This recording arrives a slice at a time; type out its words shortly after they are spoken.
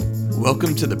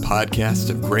Welcome to the podcast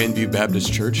of Grandview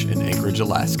Baptist Church in Anchorage,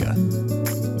 Alaska.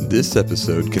 This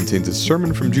episode contains a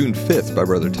sermon from June 5th by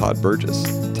Brother Todd Burgess,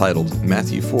 titled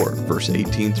Matthew 4, verse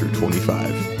 18 through 25.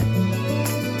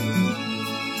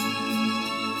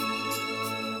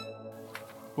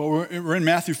 Well, we're in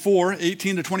Matthew 4,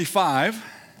 18 to 25.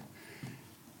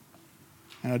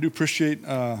 And I do appreciate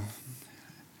the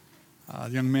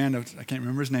young man, I can't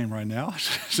remember his name right now,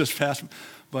 it's just fast.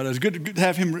 But it was good to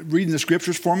have him reading the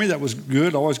scriptures for me. That was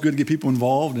good. Always good to get people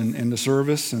involved in the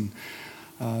service. And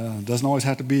doesn't always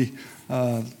have to be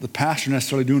the pastor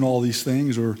necessarily doing all these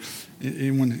things or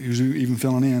anyone who's even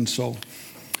filling in. So,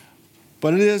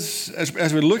 but it is,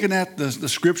 as we're looking at the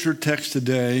scripture text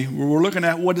today, we're looking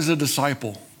at what is a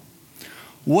disciple.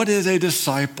 What is a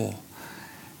disciple?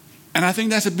 And I think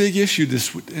that's a big issue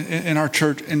in our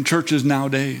church, in churches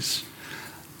nowadays.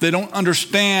 They don't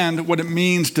understand what it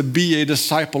means to be a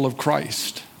disciple of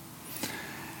Christ.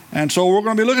 And so we're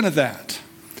going to be looking at that.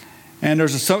 And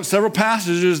there's several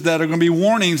passages that are going to be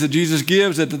warnings that Jesus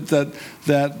gives, that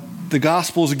the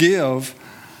Gospels give.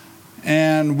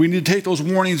 And we need to take those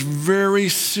warnings very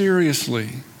seriously.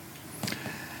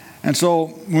 And so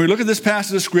when we look at this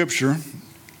passage of Scripture,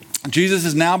 Jesus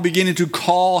is now beginning to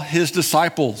call his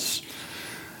disciples.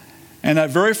 And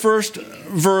that very first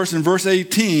verse, in verse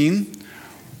 18,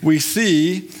 we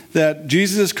see that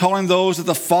Jesus is calling those that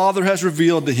the Father has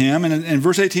revealed to him. And in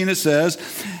verse 18 it says,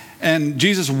 "And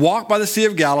Jesus walked by the Sea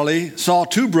of Galilee, saw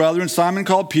two brethren, Simon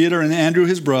called Peter and Andrew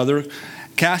his brother,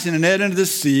 casting a net into the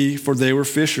sea, for they were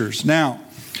fishers." Now,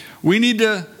 we need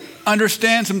to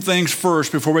understand some things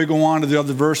first before we go on to the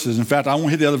other verses. In fact, I won't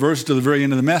hit the other verses till the very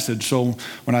end of the message. So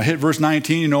when I hit verse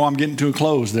 19, you know I'm getting to a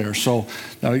close there. So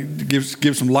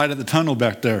give some light at the tunnel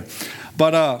back there.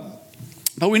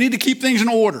 But we need to keep things in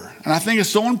order. And I think it's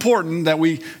so important that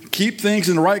we keep things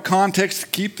in the right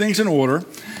context, keep things in order.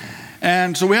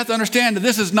 And so we have to understand that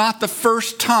this is not the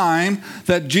first time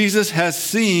that Jesus has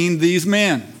seen these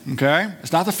men, okay?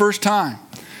 It's not the first time.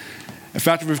 In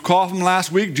fact, if we recall from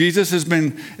last week, it's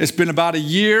been about a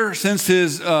year since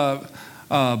his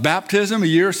baptism, a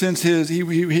year since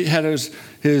he had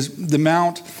the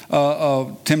mount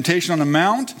of temptation on the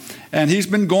mount, and he's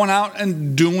been going out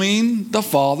and doing the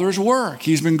Father's work.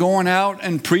 He's been going out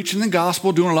and preaching the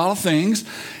gospel, doing a lot of things,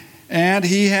 and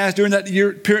he has, during that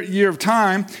year of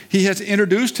time, he has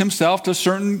introduced himself to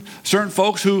certain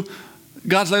folks who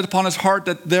God's laid upon his heart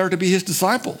that they're to be his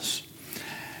disciples.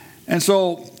 And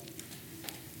so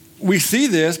we see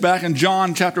this back in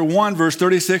John chapter 1, verse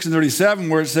 36 and 37,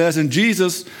 where it says,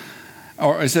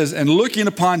 "And looking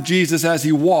upon Jesus as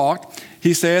he walked,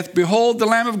 he saith, Behold the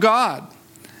Lamb of God.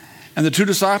 And the two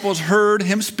disciples heard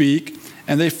him speak,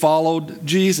 and they followed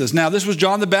Jesus." Now, this was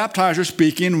John the Baptizer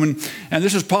speaking, and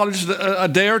this was probably just a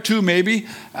day or two maybe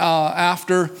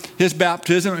after his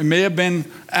baptism. It may have been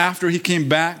after he came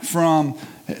back from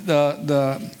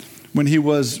when he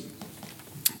was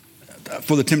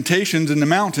for the temptations in the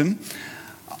mountain.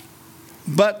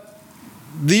 But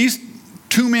these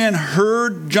two men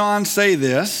heard John say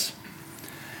this,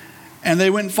 and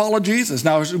they went and followed Jesus.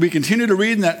 Now, as we continue to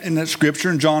read in that scripture,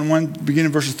 in John 1,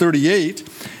 beginning verses 38,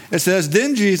 it says,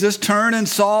 "Then Jesus turned and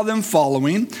saw them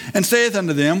following, and saith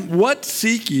unto them, What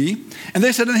seek ye? And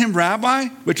they said unto him, Rabbi,"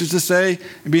 which is to say,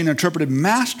 being interpreted,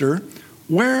 Master,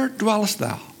 where dwellest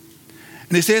thou?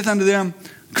 And he saith unto them,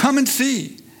 Come and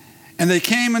see. And they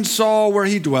came and saw where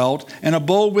he dwelt, and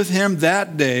abode with him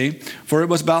that day, for it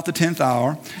was about the 10th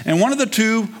hour. And one of the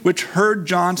two which heard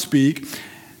John speak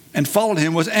and followed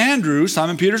him was Andrew,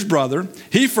 Simon Peter's brother.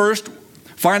 He first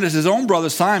findeth his own brother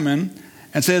Simon,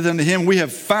 and saith unto him, We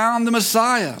have found the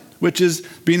Messiah, which is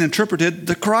being interpreted,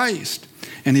 the Christ.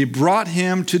 And he brought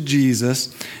him to Jesus.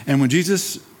 And when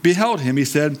Jesus beheld him, he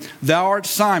said, Thou art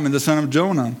Simon, the son of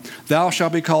Jonah. Thou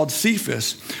shalt be called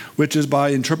Cephas, which is by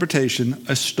interpretation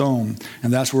a stone.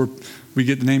 And that's where we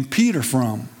get the name Peter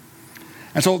from.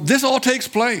 And so this all takes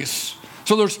place.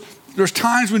 So there's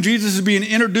times when Jesus is being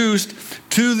introduced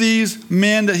to these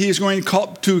men that he is going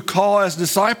to call as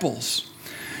disciples.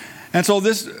 And so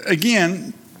this,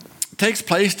 again, takes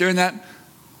place during that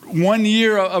 1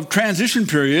 year of transition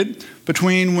period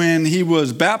between when he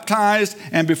was baptized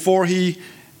and before he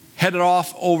headed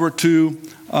off over to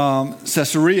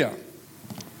Caesarea.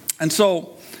 And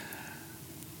so,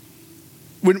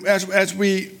 as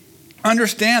we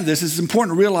understand this, it's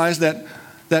important to realize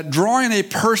that drawing a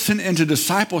person into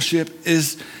discipleship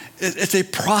it's a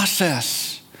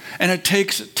process, and it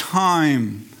takes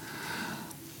time.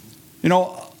 You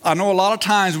know, I know a lot of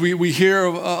times we hear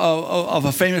of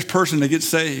a famous person that gets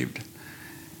saved.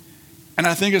 And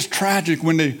I think it's tragic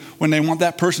when they want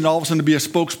that person all of a sudden to be a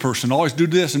spokesperson, always do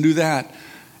this and do that.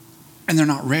 and they're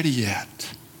not ready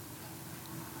yet.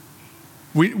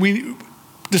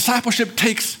 Discipleship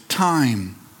takes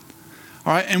time,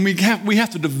 all right? And we have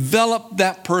to develop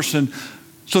that person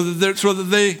so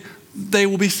that they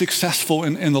will be successful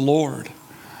in the Lord.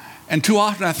 And too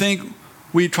often, I think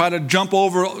we try to jump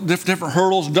over different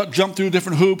hurdles, jump through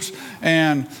different hoops,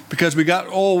 and because we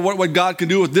got what God can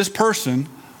do with this person,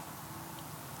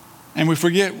 and we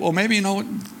forget, well, maybe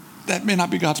that may not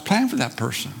be God's plan for that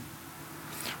person.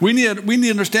 We need to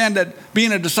understand that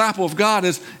being a disciple of God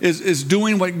is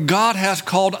doing what God has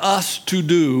called us to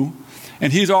do,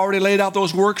 and He's already laid out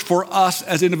those works for us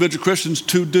as individual Christians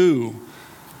to do.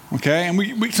 Okay, and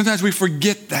we sometimes we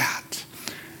forget that,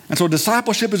 and so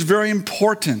discipleship is very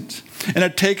important, and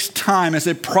it takes time. It's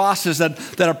a process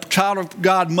that a child of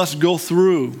God must go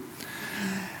through.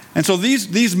 And so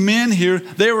these men here,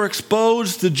 they were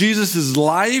exposed to Jesus'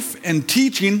 life and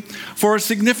teaching for a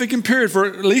significant period, for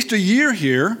at least a year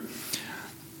here,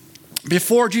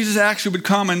 before Jesus actually would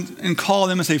come and call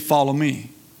them and say, follow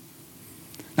me.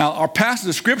 Now, our passage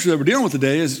of scripture that we're dealing with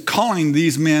today is calling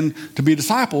these men to be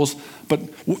disciples, but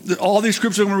all these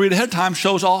scriptures I'm going to read ahead of time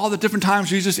shows all the different times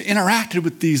Jesus interacted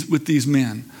with these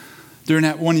men during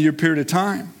that 1 year period of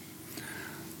time.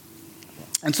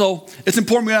 And so it's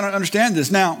important we understand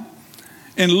this. Now,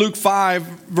 in Luke 5,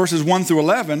 verses 1 through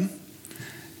 11,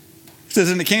 it says,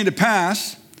 and it came to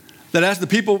pass that as the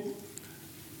people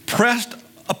pressed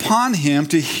upon him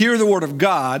to hear the word of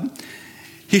God,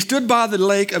 he stood by the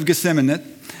lake of Gethsemane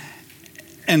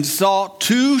and saw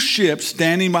two ships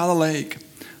standing by the lake.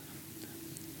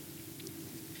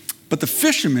 But the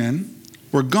fishermen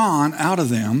were gone out of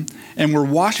them and were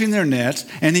washing their nets,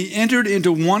 and he entered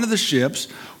into one of the ships,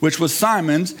 which was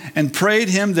Simon's, and prayed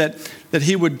him that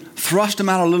he would thrust him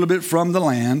out a little bit from the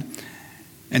land.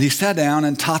 And he sat down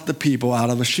and taught the people out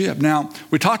of a ship. Now,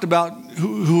 we talked about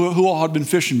who all had been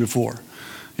fishing before,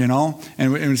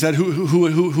 and we said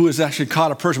who has actually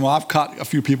caught a person. Well, I've caught a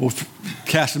few people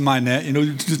casting my net,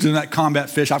 just doing that combat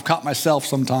fish. I've caught myself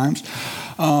sometimes.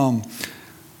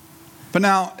 But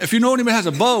now, if you know anybody has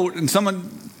a boat and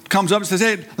someone comes up and says,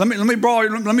 hey, let me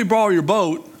borrow your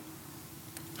boat.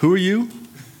 Who are you?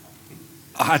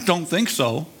 I don't think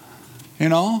so. We're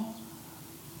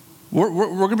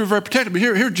going to be very protected. But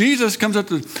here Jesus comes up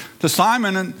to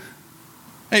Simon and,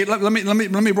 hey, let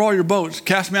me borrow your boat.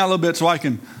 Cast me out a little bit so I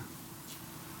can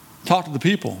talk to the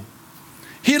people.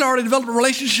 He had already developed a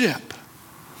relationship.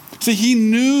 See, he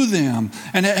knew them,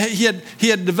 and he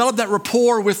had developed that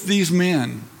rapport with these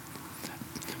men.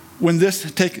 When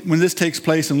this takes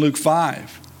place in Luke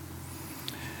 5.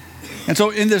 And so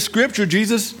in this scripture,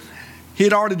 Jesus, he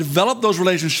had already developed those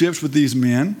relationships with these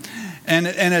men, and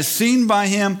as seen by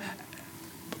him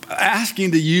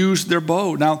asking to use their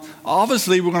boat. Now,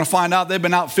 obviously, we're going to find out they've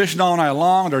been out fishing all night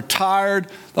long. They're tired.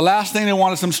 The last thing they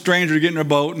want is some stranger to get in their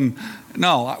boat, and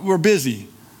no, we're busy.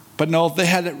 But no,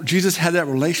 Jesus had that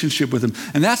relationship with them.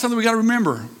 And that's something we got to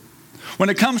remember. When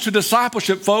it comes to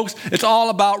discipleship, folks, it's all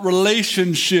about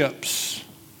relationships.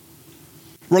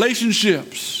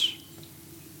 Relationships.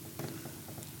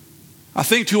 I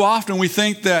think too often we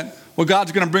think that, well,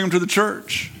 God's going to bring them to the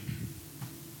church.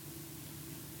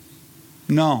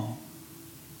 No.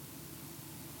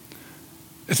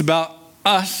 It's about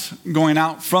us going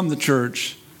out from the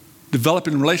church,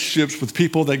 developing relationships with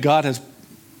people that God has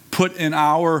put in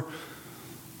our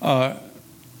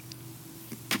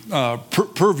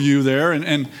purview there,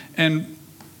 and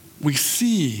we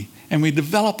see and we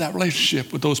develop that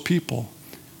relationship with those people.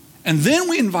 And then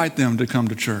we invite them to come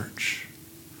to church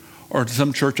or to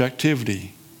some church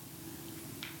activity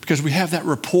because we have that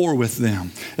rapport with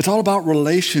them. It's all about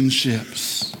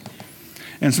relationships.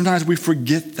 And sometimes we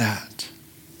forget that.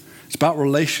 It's about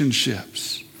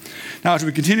relationships. Now, as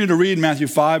we continue to read Matthew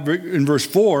 5 in verse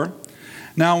 4,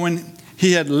 now when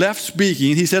he had left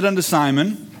speaking, he said unto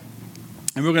Simon,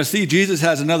 and we're going to see Jesus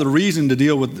has another reason to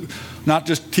deal with, not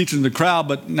just teaching the crowd,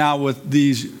 but now with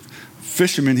these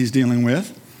fishermen he's dealing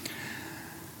with.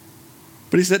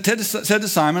 But he said to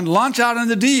Simon, launch out into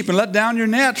the deep and let down your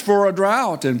nets for a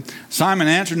draught. And Simon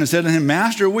answered and said to him,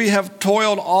 Master, we have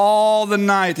toiled all the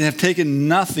night and have taken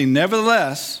nothing.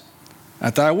 Nevertheless,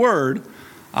 at thy word,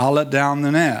 I'll let down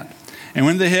the net. And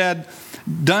when they had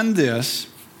done this,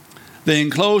 they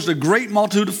enclosed a great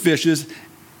multitude of fishes,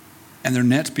 and their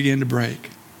nets began to break.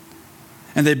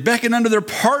 And they beckoned unto their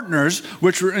partners,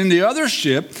 which were in the other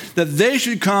ship, that they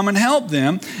should come and help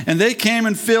them. And they came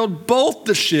and filled both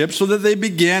the ships so that they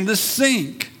began to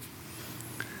sink.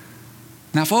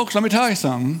 Now, folks, let me tell you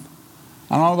something.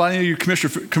 I don't know about any of you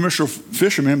commercial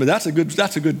fishermen, but that's a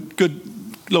good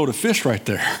load of fish right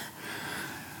there.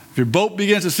 If your boat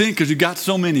begins to sink because you got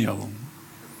so many of them.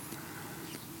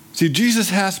 See, Jesus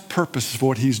has purpose for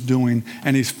what he's doing,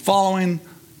 and he's following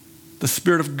the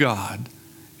Spirit of God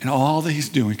in all that he's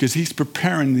doing because he's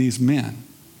preparing these men.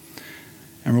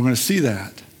 And we're going to see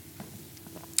that.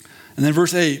 And then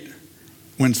verse 8,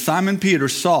 when Simon Peter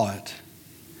saw it,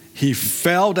 he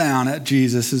fell down at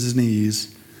Jesus'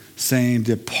 knees, saying,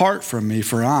 "Depart from me,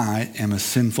 for I am a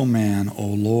sinful man, O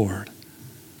Lord."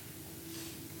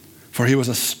 For he was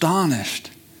astonished,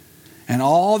 and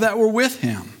all that were with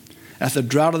him, at the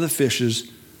draught of the fishes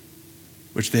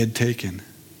which they had taken.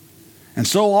 And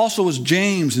so also was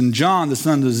James and John, the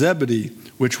sons of Zebedee,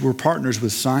 which were partners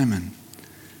with Simon.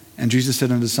 And Jesus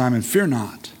said unto Simon, "Fear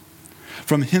not,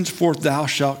 from henceforth thou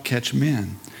shalt catch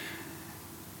men."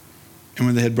 And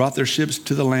when they had brought their ships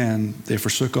to the land, they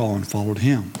forsook all and followed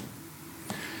him.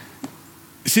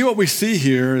 See, what we see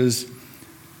here is,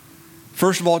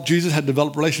 first of all, Jesus had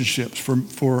developed relationships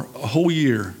for a whole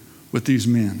year with these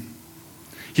men.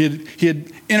 He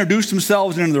had introduced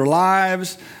himself into their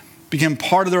lives, became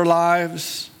part of their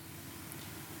lives.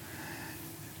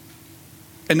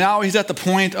 And now he's at the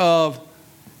point of,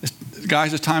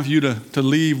 guys, it's time for you to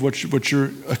leave what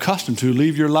you're accustomed to,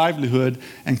 leave your livelihood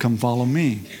and come follow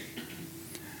me.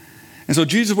 And so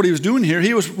Jesus, what he was doing here,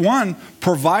 he was, one,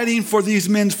 providing for these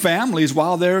men's families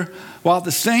while at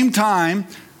the same time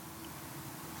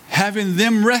having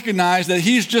them recognize that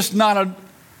he's just not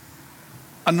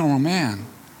a normal man.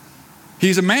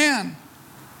 He's a man,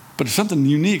 but there's something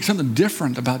unique, something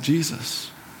different about Jesus.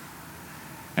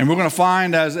 And we're going to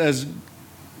find as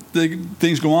the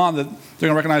things go on that they're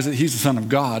going to recognize that he's the Son of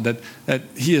God, that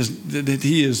he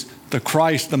is the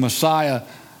Christ, the Messiah,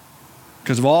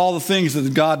 because of all the things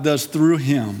that God does through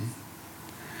him.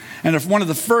 And if one of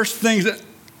the first things that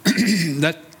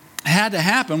that had to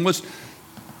happen was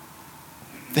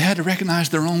they had to recognize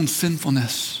their own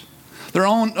sinfulness, their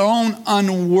own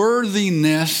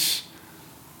unworthiness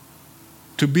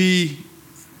to be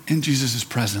in Jesus'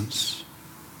 presence.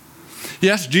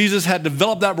 Yes, Jesus had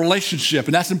developed that relationship,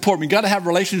 and that's important. You've got to have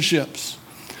relationships.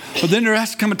 But then there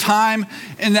has to come a time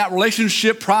in that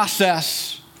relationship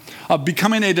process of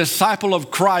becoming a disciple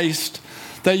of Christ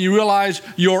that you realize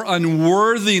your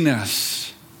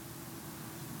unworthiness.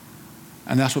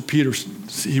 And that's what Peter,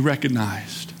 he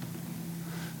recognized.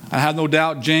 I have no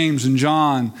doubt James and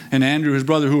John and Andrew, his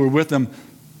brother, who were with them,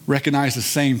 recognized the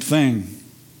same thing.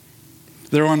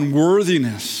 Their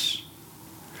unworthiness.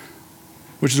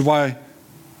 Which is why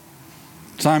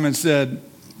Simon said,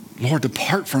 "Lord,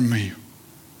 depart from me.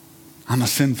 I'm a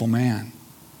sinful man."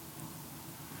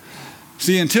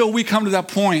 See, until we come to that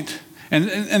point,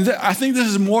 and I think this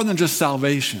is more than just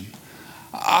salvation.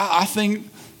 I think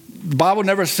the Bible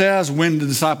never says when the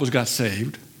disciples got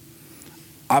saved.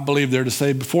 I believe they're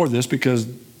saved before this because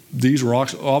these were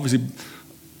obviously,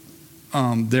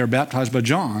 they're baptized by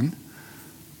John.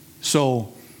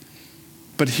 So,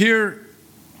 but here,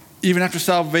 even after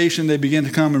salvation, they begin to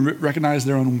come and recognize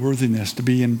their unworthiness to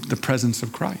be in the presence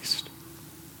of Christ.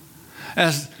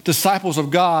 As disciples of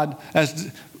God,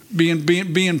 as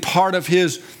being part of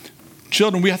his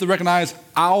children, we have to recognize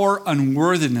our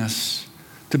unworthiness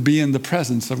to be in the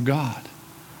presence of God.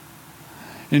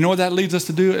 You know what that leads us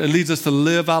to do? It leads us to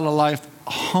live out a life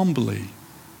humbly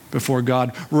before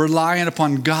God, relying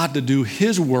upon God to do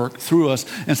his work through us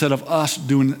instead of us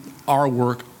doing our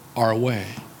work our way.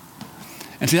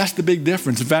 And see, that's the big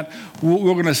difference. In fact,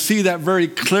 we're going to see that very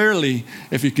clearly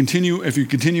if you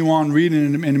continue on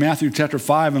reading in Matthew chapter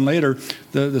 5 and later,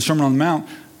 the Sermon on the Mount.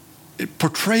 It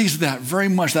portrays that very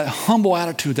much, that humble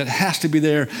attitude that has to be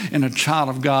there in a child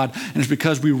of God. And it's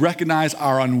because we recognize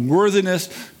our unworthiness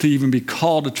to even be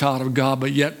called a child of God,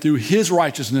 but yet through his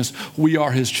righteousness, we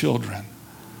are his children.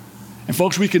 And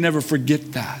folks, we can never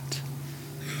forget that.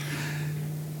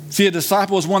 See, a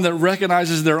disciple is one that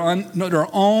recognizes their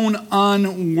own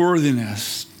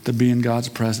unworthiness to be in God's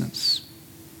presence.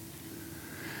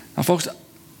 Now, folks,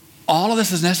 all of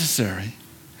this is necessary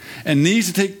and needs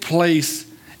to take place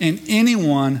in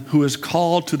anyone who is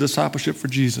called to discipleship for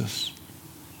Jesus.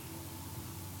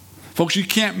 Folks, you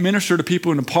can't minister to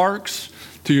people in the parks,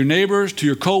 to your neighbors, to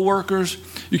your co-workers.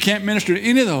 You can't minister to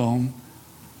any of them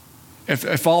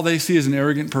if all they see is an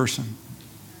arrogant person.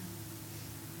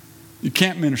 You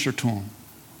can't minister to them.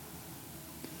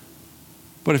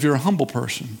 But if you're a humble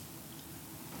person,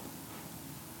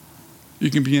 you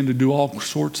can begin to do all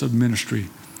sorts of ministry.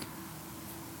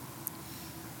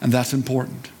 And that's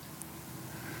important.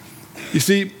 You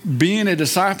see, being a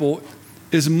disciple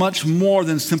is much more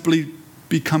than simply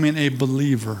becoming a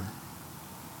believer.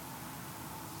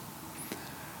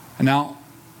 And now,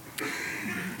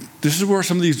 this is where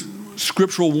some of these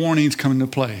scriptural warnings come into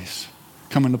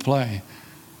play.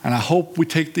 And I hope we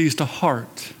take these to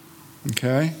heart.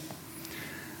 Okay?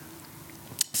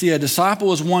 See, a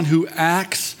disciple is one who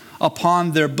acts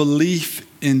upon their belief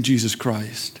in Jesus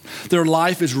Christ. Their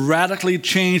life is radically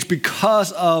changed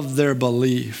because of their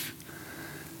belief.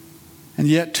 And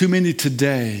yet, too many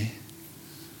today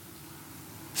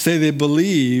say they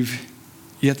believe,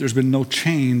 yet there's been no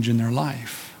change in their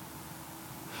life.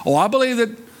 Oh, I believe that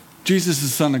Jesus is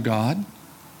the Son of God.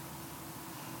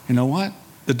 You know what?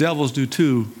 The devils do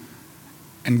too,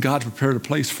 and God's prepared a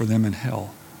place for them in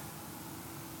hell.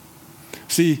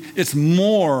 See, it's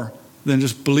more than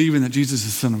just believing that Jesus is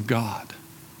the Son of God.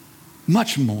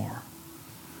 Much more.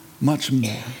 Much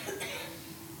more.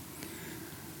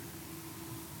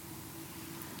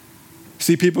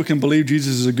 See, people can believe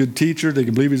Jesus is a good teacher. They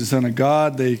can believe he's the Son of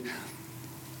God.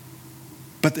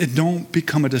 But they don't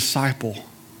become a disciple.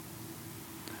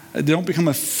 They don't become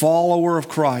a follower of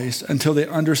Christ until they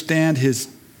understand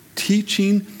his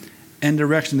teaching and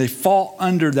direction. They fall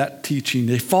under that teaching.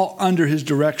 They fall under his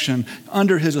direction,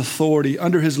 under his authority,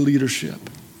 under his leadership.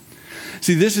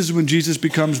 See, this is when Jesus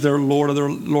becomes their Lord of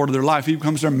their life. He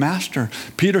becomes their master.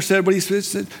 Peter said, "But he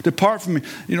said, depart from me,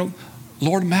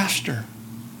 Lord, Master."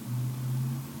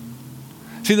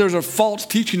 See, there's a false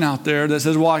teaching out there that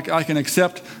says, well, I can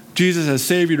accept Jesus as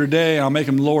Savior today and I'll make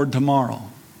him Lord tomorrow.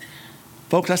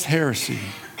 Folks, that's heresy.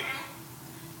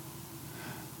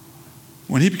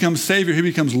 When he becomes Savior, he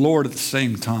becomes Lord at the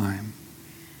same time.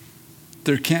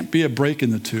 There can't be a break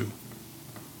in the two.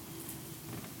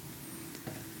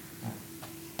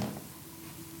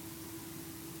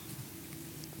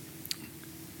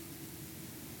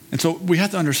 And so we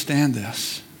have to understand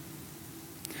this.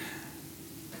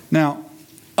 Now,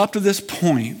 up to this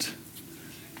point,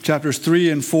 chapters 3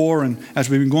 and 4, and as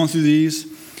we've been going through these,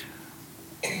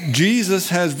 Jesus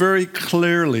has very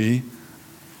clearly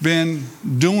been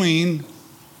doing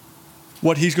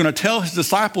what he's going to tell his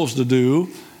disciples to do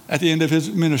at the end of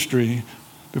his ministry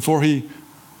before he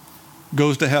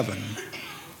goes to heaven.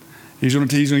 He's going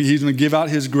to give out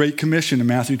his great commission in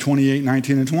Matthew 28,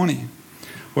 19, and 20,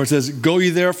 where it says, "Go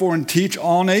ye therefore and teach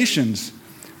all nations,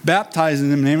 baptizing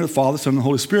them in the name of the Father, Son, and the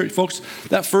Holy Spirit." Folks,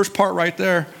 that first part right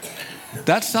there,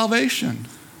 that's salvation.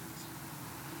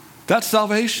 That's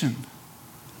salvation.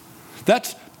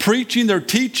 That's preaching, they're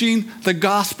teaching the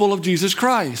gospel of Jesus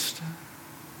Christ.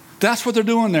 That's what they're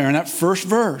doing there in that first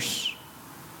verse.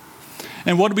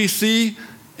 And what do we see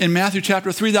in Matthew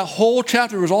chapter 3? That whole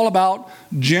chapter was all about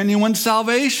genuine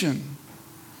salvation.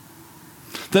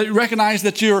 That you recognize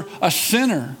that you're a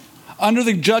sinner under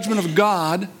the judgment of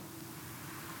God,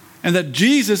 and that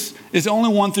Jesus is the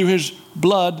only one through his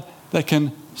blood that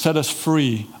can set us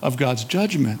free of God's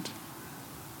judgment.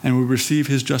 And we receive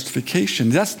his justification.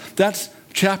 That's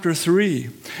chapter 3.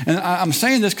 And I'm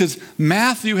saying this because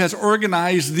Matthew has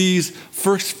organized these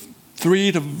first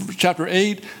 3 to chapter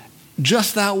 8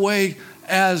 just that way,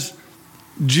 as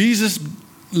Jesus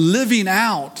living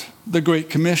out the Great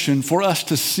Commission for us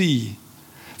to see,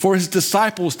 for his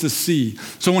disciples to see.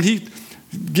 So when he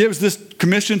gives this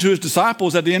commission to his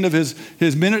disciples at the end of his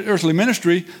earthly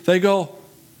ministry, they go,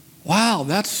 wow,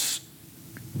 that's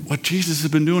what Jesus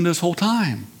has been doing this whole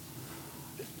time.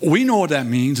 We know what that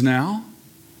means now.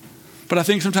 But I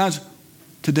think sometimes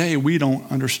today we don't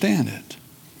understand it.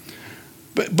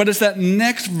 But it's that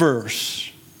next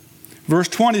verse. Verse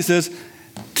 20 says,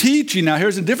 teaching. Now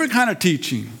here's a different kind of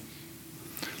teaching.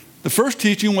 The first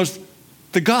teaching was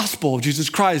the gospel of Jesus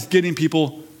Christ, getting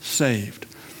people saved.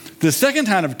 The second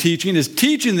kind of teaching is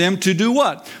teaching them to do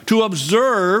what? To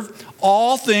observe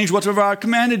all things whatsoever I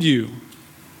commanded you.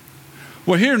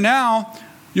 Well, here now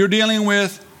you're dealing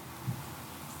with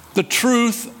the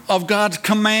truth of God's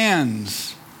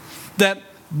commands. That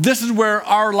this is where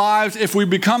our lives, if we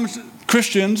become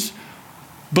Christians,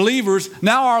 believers,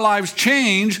 now our lives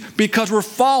change because we're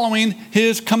following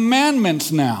his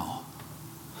commandments now.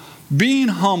 Being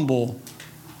humble,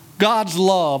 God's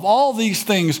love, all these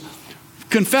things,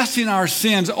 confessing our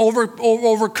sins,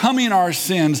 overcoming our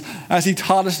sins, as he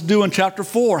taught us to do in chapter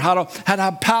 4, how to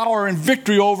have power and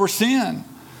victory over sin.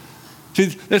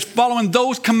 See, it's following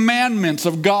those commandments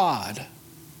of God.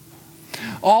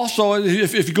 Also,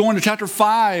 if you go into chapter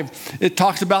 5, it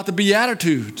talks about the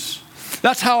Beatitudes.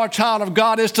 That's how a child of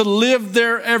God is to live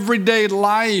their everyday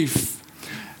life.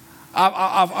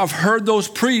 I've heard those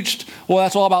preached, well,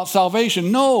 that's all about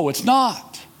salvation. No, it's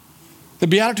not. The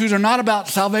Beatitudes are not about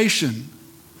salvation.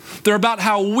 They're about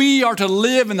how we are to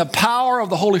live in the power of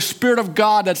the Holy Spirit of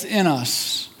God that's in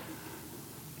us.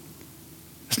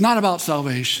 It's not about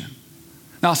salvation.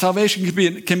 Now, salvation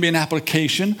can be an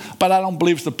application, but I don't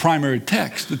believe it's the primary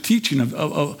text, the teaching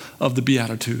of the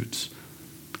Beatitudes.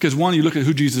 Because one, you look at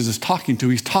who Jesus is talking to.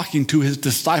 He's talking to his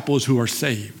disciples who are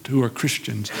saved, who are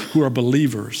Christians, who are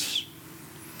believers.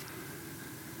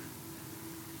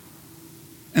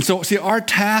 And so, see, our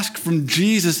task from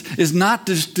Jesus is not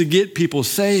just to get people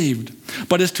saved,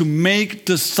 but is to make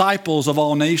disciples of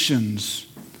all nations.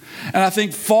 And I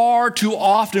think far too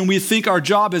often we think our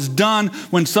job is done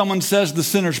when someone says the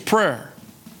sinner's prayer.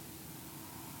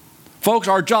 Folks,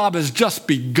 our job has just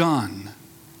begun.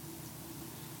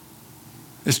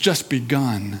 It's just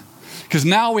begun. Because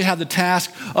now we have the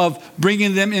task of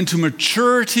bringing them into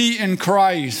maturity in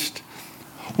Christ,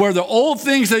 where the old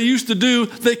things they used to do,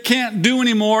 they can't do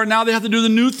anymore. Now they have to do the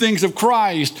new things of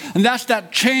Christ. And that's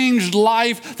that changed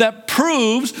life that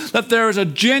proves that there is a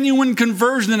genuine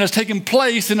conversion that has taken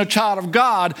place in a child of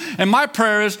God. And my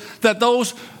prayer is that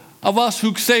those of us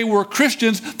who say we're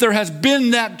Christians, there has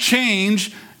been that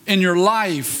change in your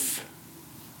life.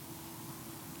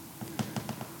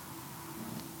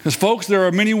 Because, folks, there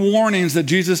are many warnings that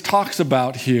Jesus talks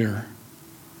about here.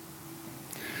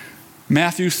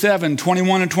 Matthew 7,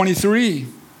 21 and 23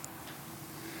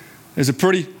 is a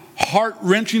pretty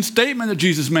heart-wrenching statement that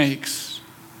Jesus makes.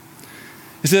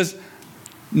 He says,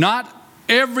 not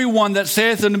everyone that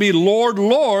saith unto me, Lord,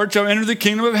 Lord, shall enter the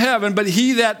kingdom of heaven, but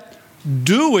he that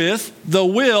doeth the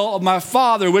will of my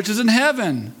Father which is in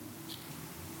heaven.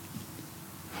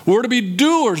 We're to be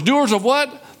doers. Doers of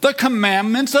what? The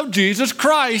commandments of Jesus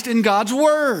Christ in God's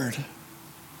Word.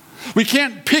 We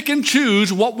can't pick and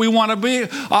choose what we want to be.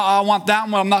 I want that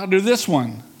one, I'm not going to do this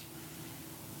one.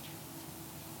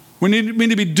 We need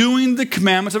to be doing the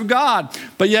commandments of God.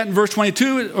 But yet in verse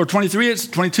 22 or 23, it's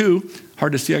 22.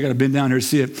 Hard to see, I got to bend down here to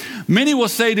see it. Many will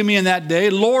say to me in that day,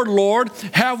 Lord, Lord,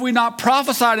 have we not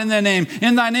prophesied in thy name?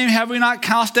 In thy name have we not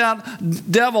cast out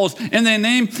devils? In thy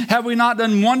name have we not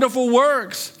done wonderful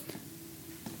works?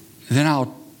 Then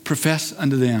I'll profess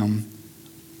unto them,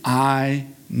 I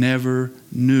never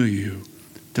knew you.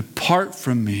 Depart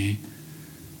from me,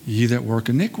 ye that work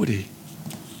iniquity.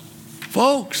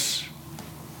 Folks,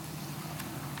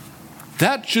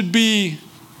 that should be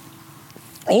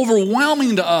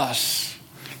overwhelming to us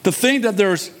to think that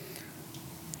there's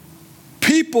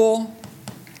people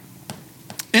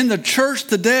in the church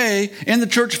today, in the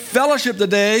church fellowship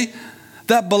today,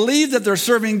 that believe that they're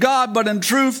serving God, but in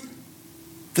truth,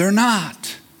 they're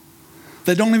not.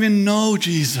 They don't even know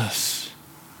Jesus.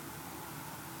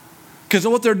 Because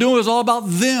what they're doing is all about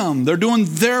them. They're doing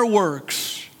their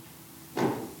works.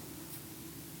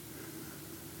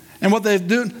 And what they've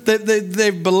done,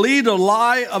 they've believed a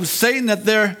lie of Satan that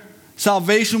their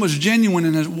salvation was genuine,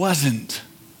 and it wasn't.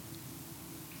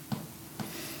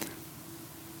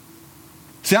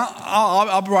 See,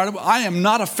 I'll be right. I am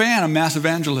not a fan of mass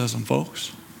evangelism,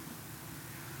 folks.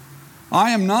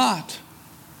 I am not.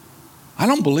 I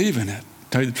don't believe in it, to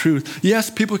tell you the truth. Yes,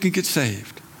 people can get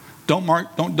saved.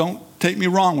 Don't take me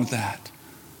wrong with that.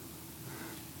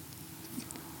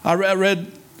 I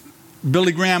read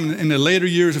Billy Graham in the later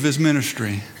years of his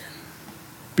ministry,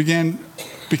 became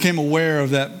aware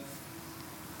of that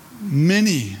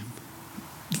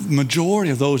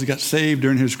majority of those who got saved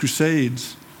during his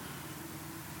crusades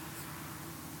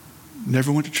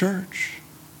never went to church,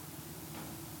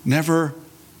 never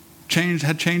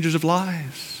had changes of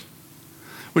lives.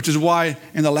 Which is why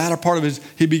in the latter part of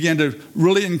he began to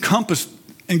really encompass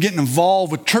and get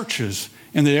involved with churches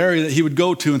in the area that he would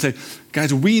go to and say,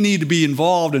 guys, we need to be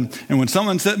involved. And when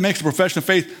someone makes a profession of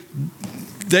faith,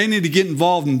 they need to get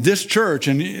involved in this church.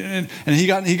 And he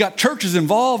got churches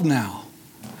involved now.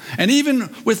 And even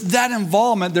with that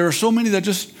involvement, there are so many that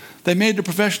they made the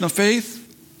profession of faith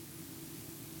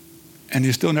and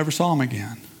you still never saw them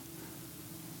again.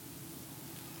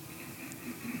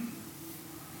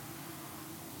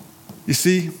 You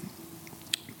see,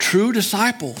 true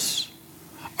disciples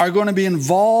are going to be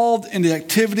involved in the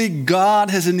activity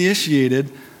God has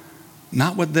initiated,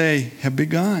 not what they have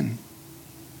begun.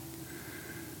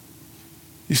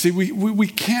 You see, we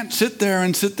can't sit there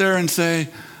and say,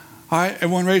 all right,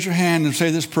 everyone raise your hand and say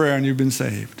this prayer and you've been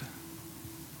saved.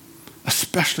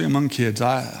 Especially among kids.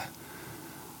 I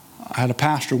had a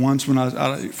pastor once when I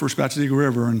was first got to Eagle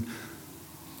River, and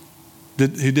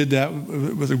he did that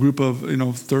with a group of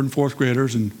third and fourth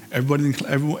graders, and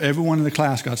everyone in the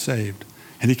class got saved.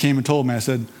 And he came and told me. I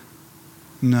said,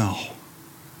 "No,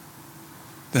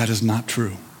 that is not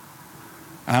true."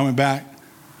 And I went back.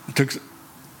 It took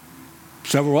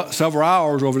several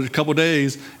hours over a couple of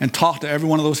days and talked to every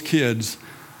one of those kids,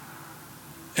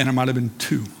 and it might have been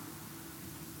 2.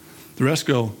 The rest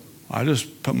go, "I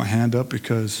just put my hand up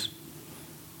because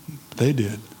they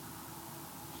did."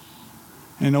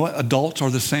 And you know what? Adults are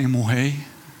the same way.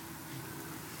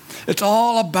 It's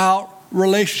all about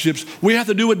relationships. We have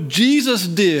to do what Jesus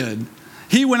did.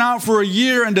 He went out for a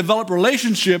year and developed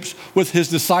relationships with his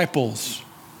disciples.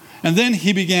 And then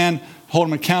he began to hold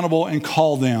them accountable and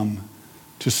call them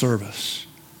to service.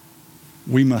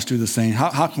 We must do the same.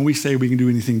 How can we say we can do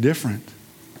anything different?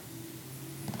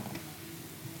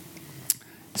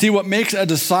 See, what makes a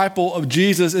disciple of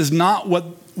Jesus is not what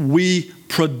we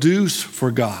produce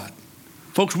for God.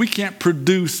 Folks, we can't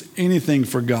produce anything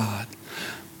for God.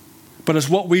 But it's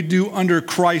what we do under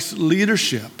Christ's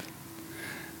leadership.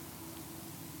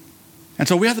 And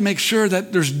so we have to make sure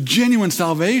that there's genuine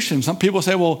salvation. Some people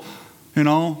say, well,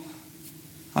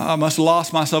 I must have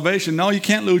lost my salvation. No, you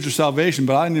can't lose your salvation,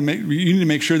 but you need to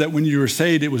make sure that when you were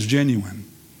saved, it was genuine.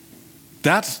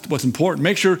 That's what's important.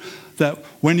 Make sure that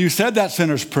when you said that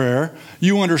sinner's prayer,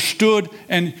 you understood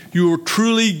and you were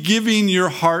truly giving your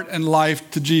heart and life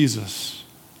to Jesus.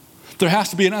 There has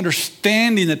to be an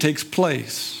understanding that takes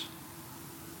place.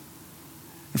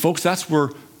 And folks, that's where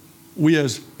we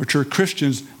as mature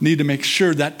Christians need to make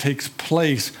sure that takes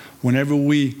place whenever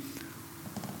we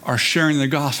are sharing the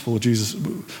gospel of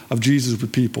Jesus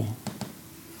with people.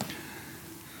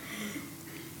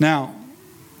 Now,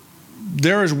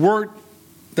 there is work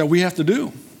that we have to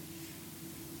do.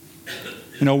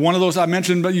 One of those I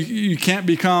mentioned, but you can't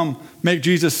make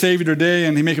Jesus Savior today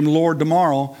and make him Lord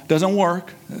tomorrow. Doesn't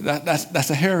work. That's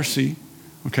a heresy,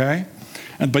 okay?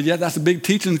 But yet that's a big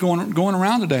teaching going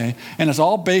around today, and it's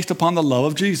all based upon the love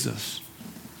of Jesus.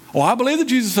 Oh, I believe that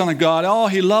Jesus is the Son of God. Oh,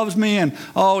 he loves me, and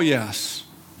oh, yes.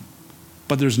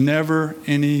 But there's never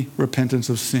any repentance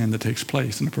of sin that takes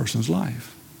place in a person's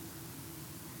life.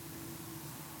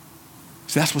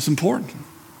 See, that's what's important.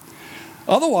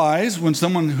 Otherwise, when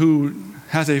someone who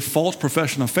has a false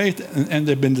profession of faith and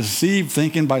they've been deceived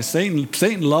thinking by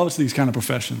Satan loves these kind of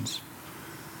professions.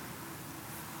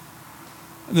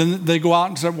 Then they go out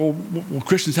and say, well,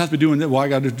 Christians have to be doing that. Well, I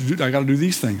got to do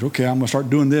these things. Okay, I'm going to start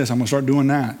doing this. I'm going to start doing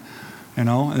that.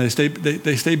 And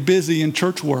they stay busy in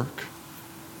church work.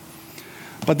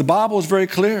 But the Bible is very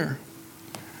clear.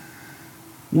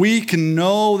 We can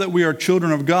know that we are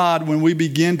children of God when we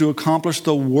begin to accomplish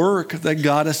the work that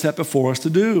God has set before us to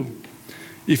do.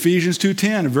 Ephesians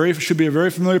 2:10 should be a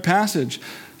very familiar passage.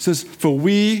 It says, for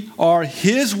we are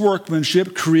his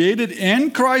workmanship created in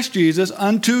Christ Jesus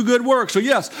unto good works. So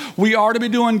yes, we are to be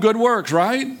doing good works,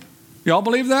 right? Y'all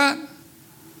believe that?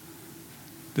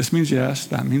 This means yes,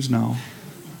 that means no.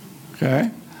 Okay?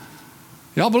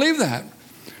 Y'all believe that?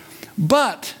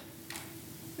 But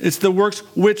it's the works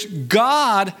which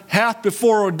God hath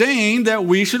before ordained that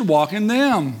we should walk in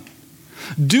them.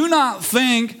 Do not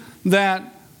think that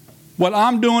what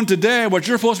I'm doing today, what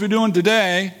you're supposed to be doing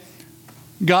today,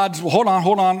 God's, hold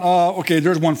on. Okay,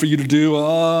 there's one for you to do.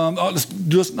 Let's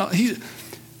do this. No, he's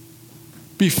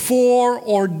before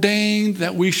ordained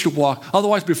that we should walk.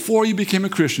 Otherwise, before you became a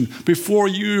Christian, before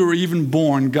you were even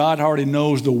born, God already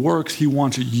knows the works he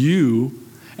wants you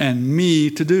and me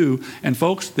to do. And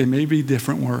folks, they may be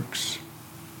different works,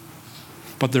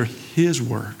 but they're his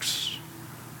works.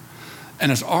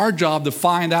 And it's our job to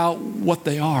find out what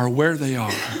they are, where they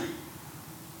are.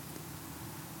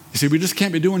 You see, we just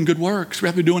can't be doing good works. We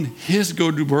have to be doing his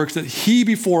good works that he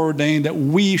before ordained that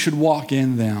we should walk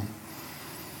in them.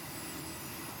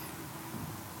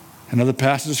 Another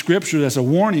passage of scripture that's a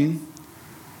warning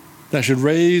that should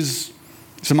raise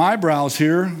some eyebrows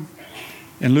here.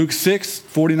 In Luke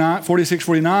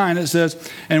 46:49, it says,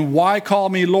 and why call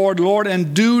me Lord, Lord,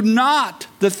 and do not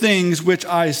the things which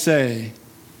I say?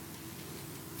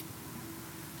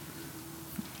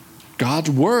 God's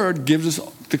word gives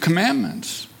us the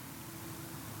commandments.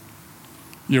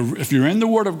 If you're in the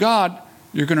Word of God,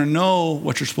 you're going to know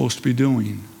what you're supposed to be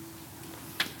doing.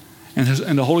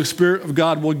 And the Holy Spirit of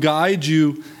God will guide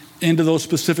you into those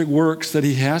specific works that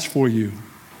he has for you.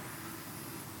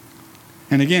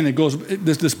 And again,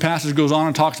 this passage goes on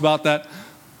and talks about that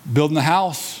building the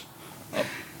house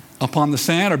upon the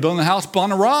sand or building the house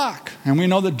upon a rock. And we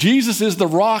know that Jesus is the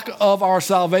rock of our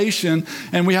salvation,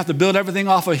 and we have to build everything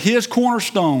off of his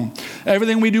cornerstone.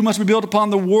 Everything we do must be built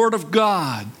upon the Word of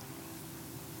God,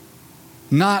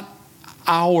 not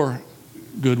our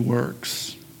good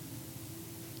works.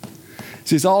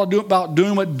 See, it's all about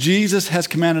doing what Jesus has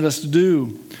commanded us to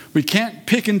do. We can't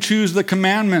pick and choose the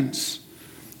commandments.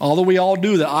 Although we all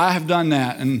do that. I have done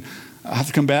that, and I have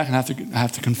to come back and I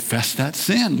have to confess that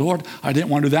sin. Lord, I didn't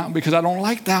want to do that one because I don't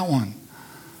like that one.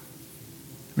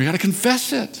 We got to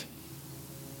confess it.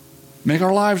 Make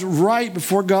our lives right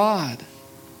before God.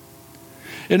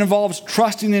 It involves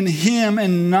trusting in him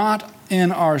and not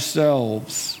in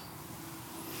ourselves.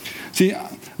 See,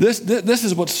 this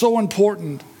is what's so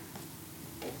important.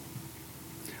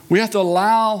 We have to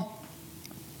allow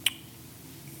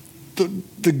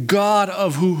the God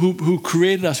of who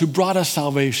created us, who brought us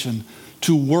salvation,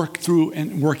 to work through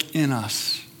and work in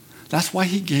us. That's why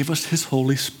he gave us his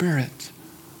Holy Spirit.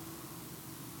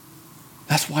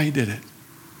 That's why he did it.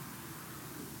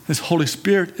 His Holy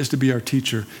Spirit is to be our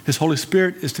teacher. His Holy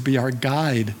Spirit is to be our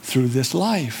guide through this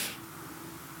life.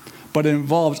 But it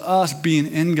involves us being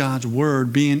in God's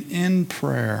Word, being in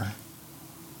prayer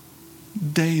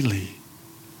daily,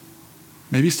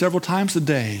 maybe several times a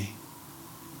day.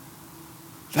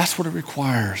 That's what it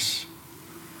requires.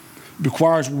 It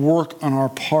requires work on our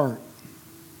part.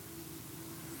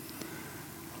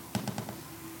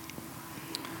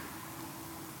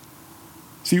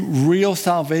 See, real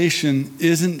salvation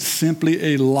isn't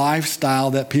simply a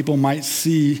lifestyle that people might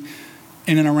see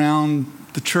in and around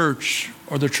the church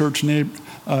or the church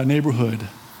neighborhood.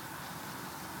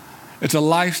 It's a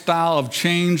lifestyle of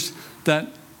change that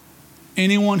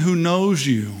anyone who knows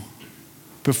you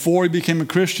before he became a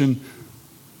Christian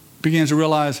begins to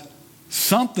realize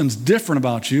something's different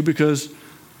about you because,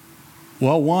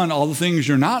 well, one, all the things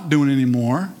you're not doing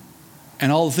anymore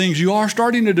and all the things you are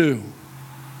starting to do.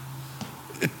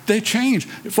 They change.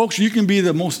 Folks, you can be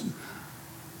the most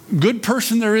good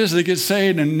person there is that gets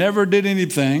saved and never did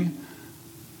anything,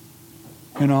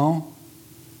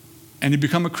 and you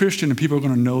become a Christian and people are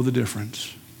going to know the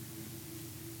difference.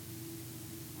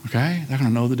 Okay? They're going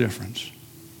to know the difference.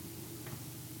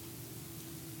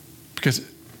 Because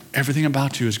everything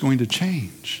about you is going to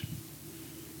change.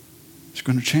 It's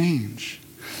going to change.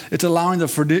 It's allowing the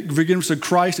forgiveness of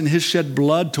Christ and his shed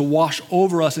blood to wash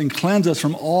over us and cleanse us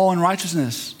from all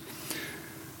unrighteousness.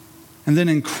 And then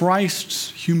in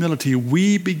Christ's humility,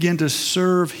 we begin to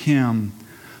serve him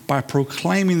by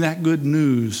proclaiming that good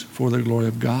news for the glory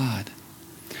of God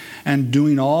and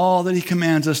doing all that he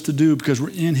commands us to do because we're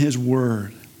in his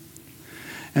word.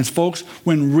 And folks,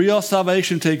 when real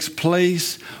salvation takes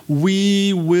place,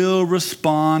 we will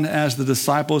respond as the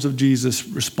disciples of Jesus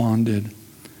responded.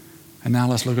 And now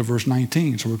let's look at verse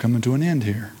 19. So we're coming to an end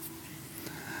here.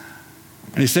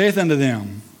 And he saith unto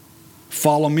them,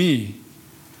 follow me,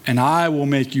 and I will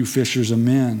make you fishers of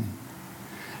men.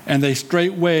 And they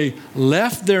straightway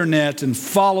left their nets and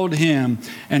followed him.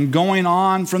 And going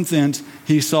on from thence,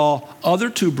 he saw other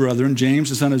two brethren, James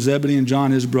the son of Zebedee and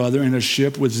John his brother, in a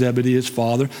ship with Zebedee his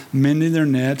father, mending their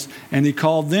nets. And he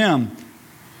called them.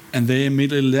 And they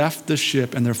immediately left the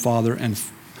ship and their father and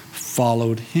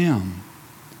followed him.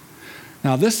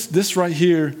 Now this right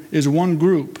here is one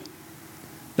group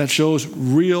that shows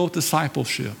real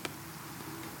discipleship.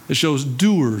 It shows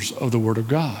doers of the Word of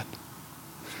God.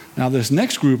 Now this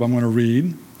next group I'm going to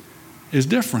read is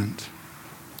different.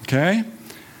 Okay?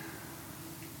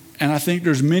 And I think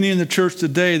there's many in the church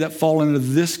today that fall into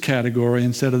this category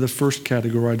instead of the first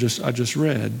category I just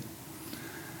read.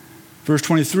 Verse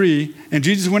 23, and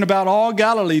Jesus went about all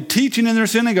Galilee, teaching in their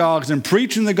synagogues and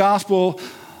preaching the gospel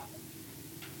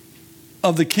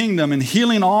of the kingdom and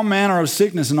healing all manner of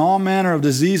sickness and all manner of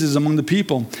diseases among the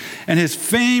people. And his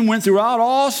fame went throughout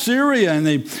all Syria, and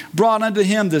they brought unto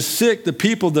him the sick, the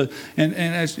people, and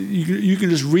as you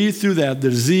can just read through that, the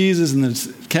diseases and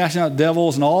the casting out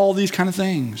devils and all these kind of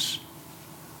things.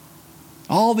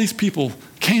 All these people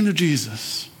came to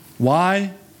Jesus.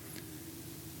 Why?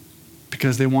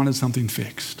 Because they wanted something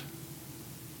fixed.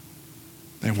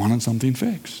 They wanted something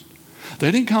fixed.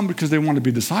 They didn't come because they wanted to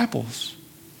be disciples.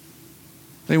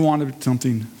 They wanted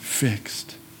something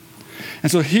fixed.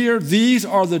 And so here, these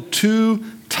are the two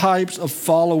types of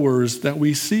followers that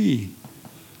we see.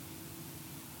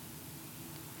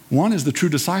 One is the true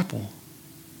disciple,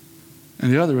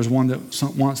 and the other is one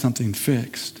that wants something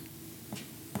fixed.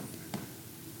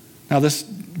 Now, this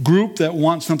group that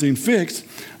wants something fixed,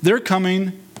 they're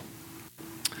coming,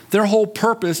 their whole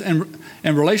purpose and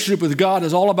relationship with God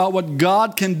is all about what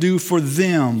God can do for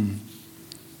them.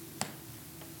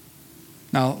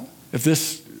 Now, if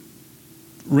this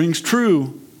rings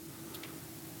true,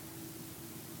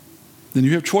 then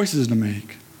you have choices to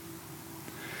make.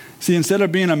 See, instead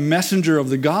of being a messenger of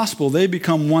the gospel, they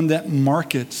become one that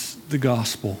markets the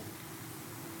gospel.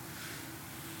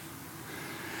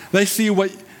 They see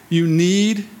what you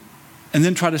need and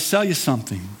then try to sell you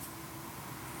something.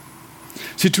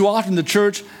 See, too often the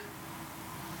church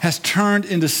has turned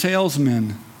into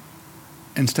salesmen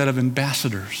instead of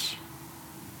ambassadors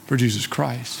for Jesus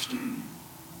Christ.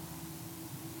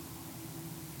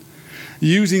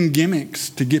 Using gimmicks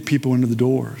to get people into the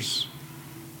doors.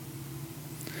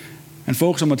 And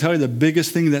folks, I'm going to tell you the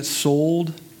biggest thing that's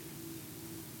sold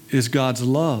is God's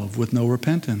love with no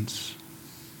repentance.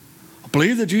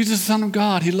 Believe that Jesus is the Son of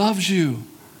God. He loves you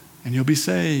and you'll be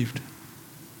saved.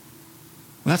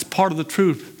 Well, that's part of the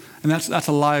truth. And that's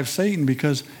a lie of Satan,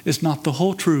 because it's not the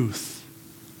whole truth.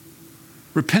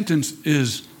 Repentance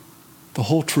is the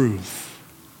whole truth.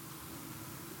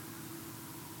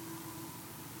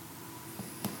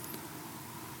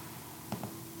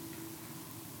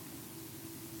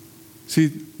 See,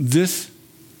 this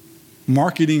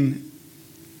marketing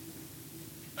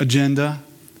agenda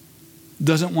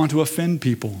doesn't want to offend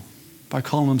people by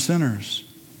calling them sinners.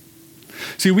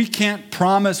 See, we can't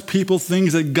promise people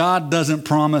things that God doesn't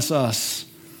promise us.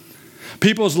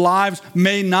 People's lives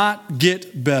may not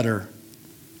get better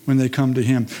when they come to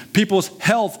Him. People's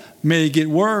health may get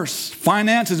worse.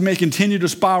 Finances may continue to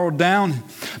spiral down.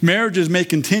 Marriages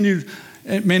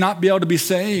may not be able to be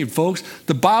saved, folks.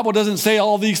 The Bible doesn't say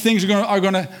all these things are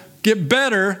going to get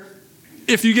better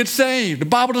if you get saved. The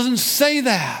Bible doesn't say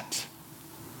that.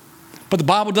 But the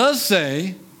Bible does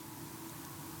say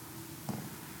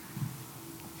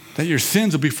that your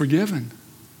sins will be forgiven.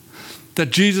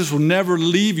 That Jesus will never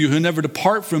leave you. He'll never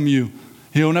depart from you.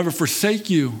 He'll never forsake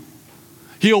you.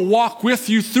 He'll walk with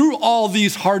you through all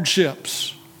these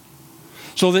hardships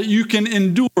so that you can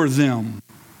endure them.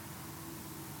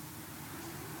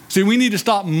 See, we need to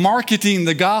stop marketing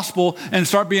the gospel and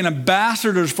start being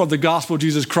ambassadors for the gospel of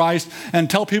Jesus Christ and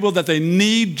tell people that they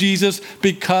need Jesus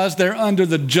because they're under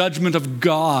the judgment of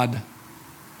God.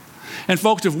 And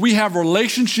folks, if we have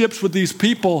relationships with these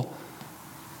people,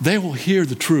 they will hear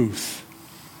the truth.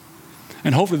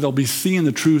 And hopefully they'll be seeing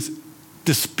the truth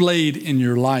displayed in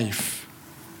your life.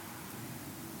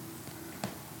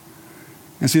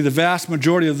 And see, the vast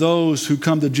majority of those who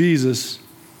come to Jesus,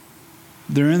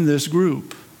 they're in this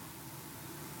group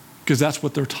because that's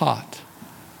what they're taught.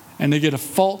 And they get a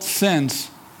false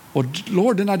sense, well,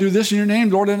 Lord, didn't I do this in your name?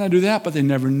 Lord, didn't I do that? But they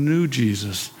never knew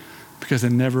Jesus because they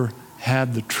never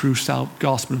had the true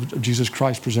gospel of Jesus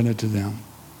Christ presented to them.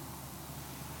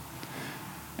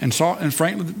 And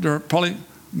frankly, there are probably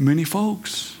many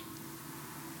folks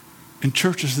in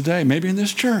churches today, maybe in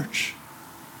this church,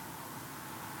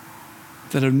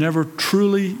 that have never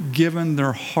truly given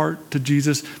their heart to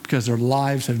Jesus because their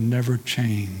lives have never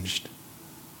changed.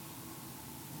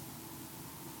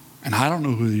 And I don't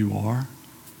know who you are.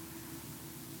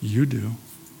 You do.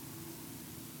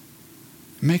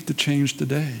 Make the change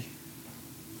today.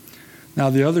 Now,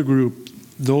 the other group,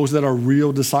 those that are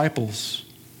real disciples,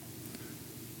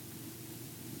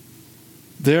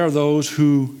 they are those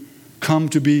who come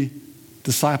to be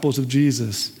disciples of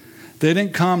Jesus. They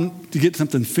didn't come to get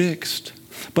something fixed,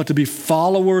 but to be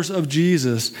followers of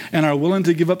Jesus and are willing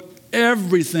to give up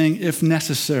everything if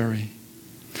necessary.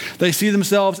 They see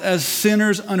themselves as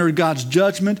sinners under God's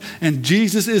judgment, and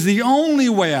Jesus is the only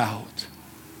way out.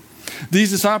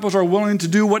 These disciples are willing to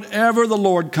do whatever the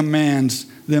Lord commands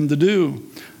them to do.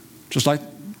 Just like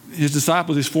his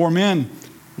disciples, these 4 men,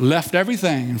 left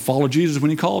everything and followed Jesus when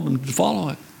he called them to follow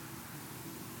it.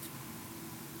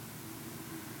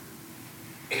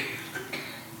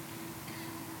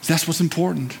 That's what's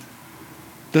important.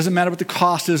 Doesn't matter what the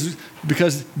cost is,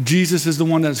 because Jesus is the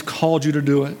one that has called you to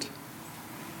do it.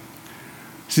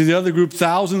 See, the other group,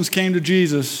 thousands came to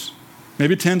Jesus,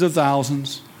 maybe tens of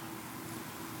thousands.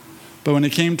 But when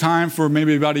it came time for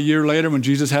maybe about a year later, when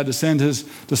Jesus had to send his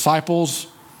disciples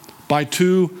by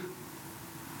 2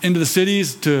 into the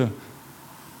cities to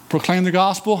proclaim the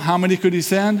gospel, how many could he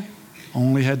send?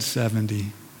 Only had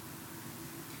 70.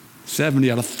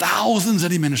 70 out of thousands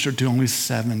that he ministered to, only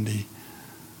 70.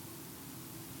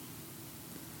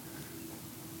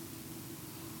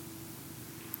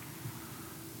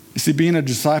 You see, being a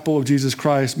disciple of Jesus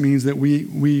Christ means that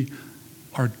we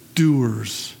are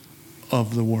doers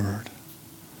of the word.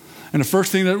 And the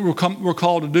first thing that we're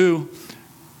called to do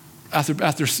after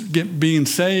being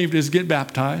saved is get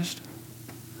baptized.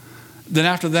 Then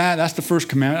after that, that's the first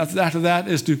commandment. After that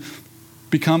is to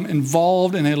become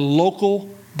involved in a local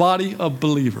body of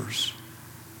believers.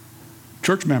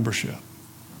 Church membership.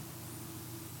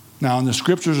 Now, in the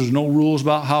scriptures, there's no rules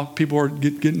about how people are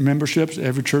getting memberships.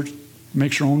 Every church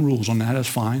makes their own rules on that. That's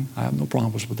fine. I have no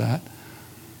problems with that.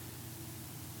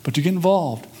 But you get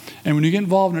involved. And when you get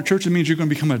involved in a church, it means you're going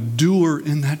to become a doer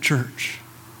in that church.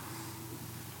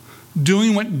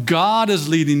 Doing what God is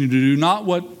leading you to do, not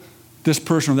what this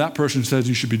person or that person says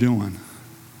you should be doing.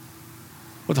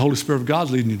 What the Holy Spirit of God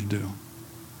is leading you to do.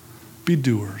 Be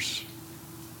doers,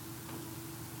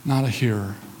 not a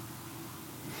hearer.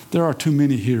 There are too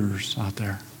many hearers out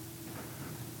there.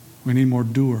 We need more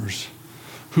doers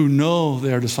who know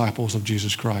they are disciples of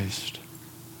Jesus Christ.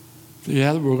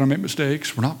 Yeah, we're going to make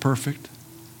mistakes. We're not perfect.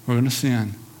 We're going to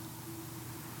sin.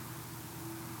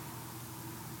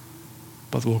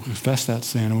 But we'll confess that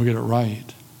sin and we'll get it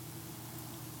right.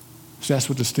 So that's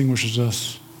what distinguishes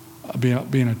us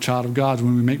being a child of God.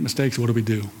 When we make mistakes, what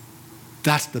do?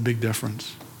 That's the big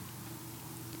difference.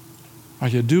 Are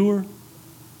you a doer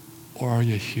or are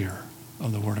you a hearer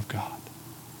of the Word of God?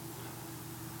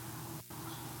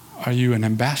 Are you an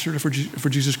ambassador for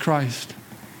Jesus Christ?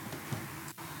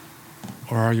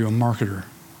 Or are you a marketer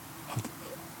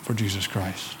for Jesus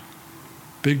Christ?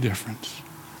 Big difference.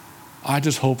 I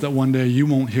just hope that one day you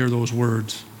won't hear those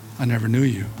words, "I never knew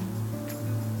you,"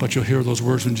 but you'll hear those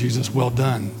words from Jesus, "Well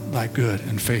done, thy good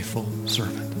and faithful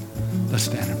servant." Let's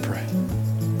stand and pray.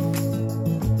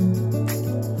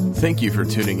 Thank you for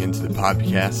tuning into the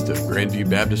podcast of Grandview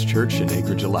Baptist Church in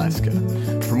Anchorage, Alaska.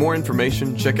 For more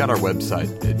information, check out our website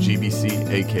at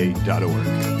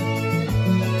gbcak.org.